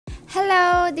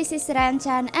Hello, this is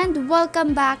Ranchan and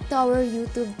welcome back to our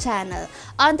YouTube channel.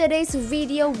 On today's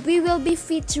video, we will be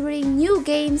featuring new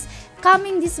games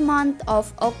coming this month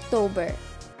of October.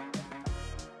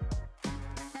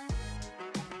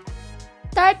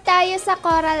 Start tayo sa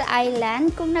Coral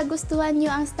Island. Kung nagustuhan nyo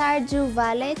ang Stardew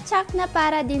Valley, tsak na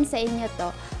para din sa inyo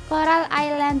to. Coral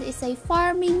Island is a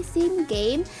farming sim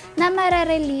game na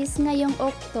mare-release ngayong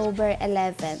October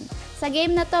 11. Sa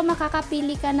game na to,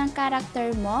 makakapili ka ng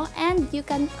character mo and you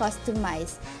can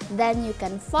customize. Then you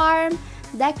can farm,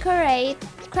 decorate,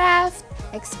 craft,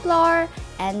 explore,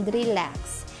 and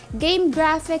relax. Game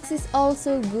graphics is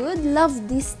also good. Love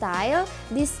this style.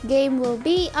 This game will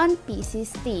be on PC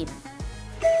Steam.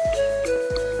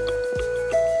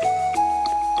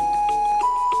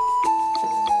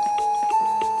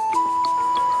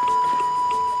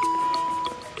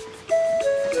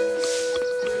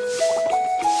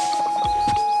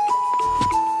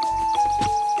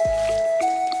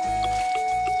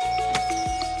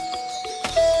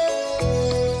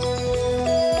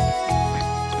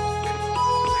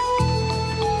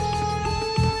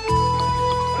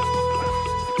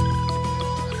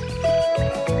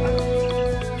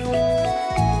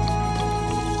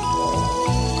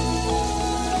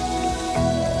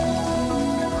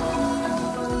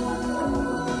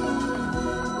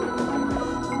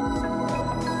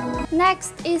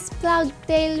 Next is Plague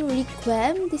Tale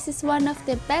Requiem. This is one of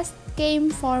the best game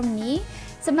for me.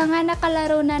 Sa mga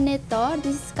nakalaro na nito,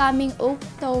 this is coming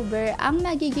October ang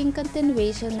magiging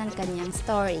continuation ng kanyang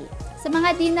story. Sa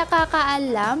mga di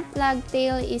nakakaalam, Plague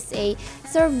Tale is a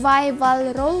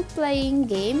survival role-playing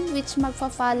game which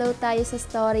magfa-follow tayo sa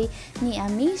story ni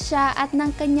Amicia at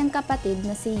ng kanyang kapatid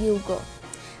na si Hugo.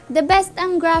 The best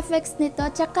ang graphics nito,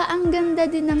 tsaka ang ganda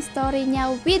din ng story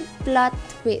niya with plot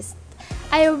twist.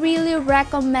 I really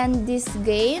recommend this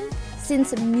game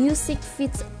since music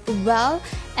fits well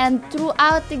and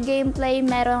throughout the gameplay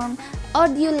merong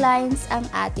audio lines ang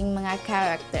ating mga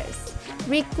characters.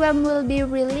 Requiem will be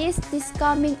released this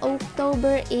coming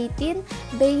October 18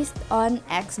 based on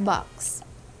Xbox.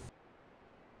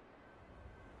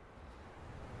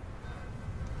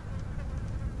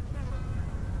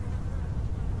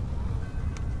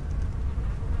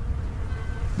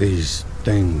 These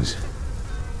things,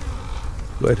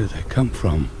 where do they come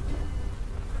from?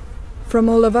 From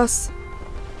all of us.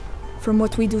 From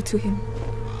what we do to him.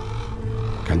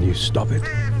 Can you stop it?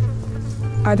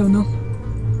 I don't know.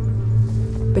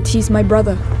 But he's my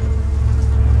brother.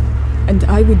 And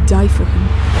I would die for him.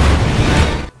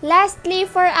 Lastly,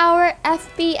 for our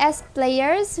FPS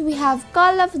players, we have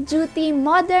Call of Duty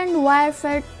Modern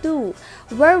Warfare 2,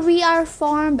 where we are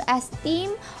formed as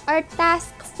Team or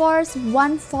Task Force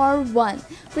 141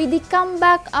 with the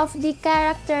comeback of the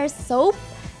characters Soap,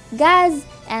 Gaz,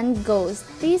 and Ghost.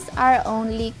 These are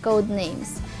only code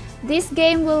names. This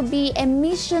game will be a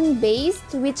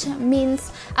mission-based, which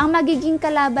means ang magiging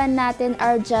kalaban natin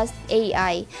are just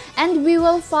AI. And we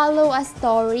will follow a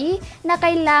story na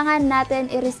kailangan natin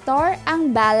i-restore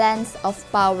ang balance of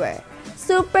power.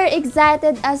 Super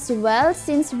excited as well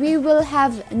since we will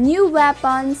have new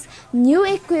weapons, new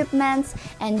equipments,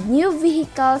 and new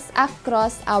vehicles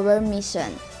across our mission.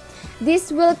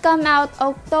 This will come out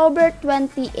October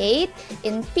 28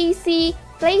 in PC,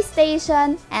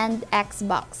 PlayStation, and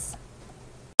Xbox.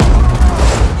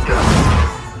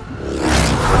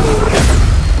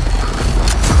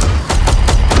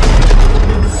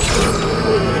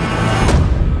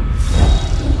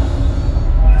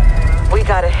 We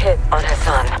got a hit on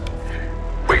Hassan.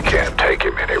 We can't take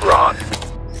him in Iran.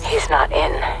 He's not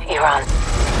in Iran.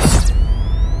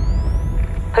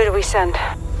 Who do we send?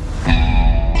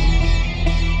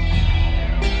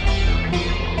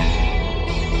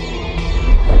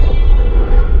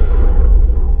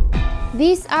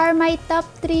 These are my top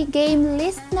 3 game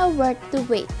list na worth to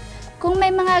wait. Kung may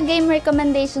mga game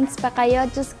recommendations pa kayo,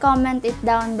 just comment it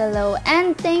down below.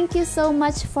 And thank you so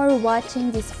much for watching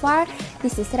this far.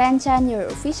 This is Ranchan, your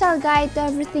official guide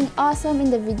to everything awesome in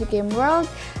the video game world.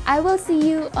 I will see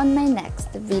you on my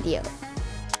next video.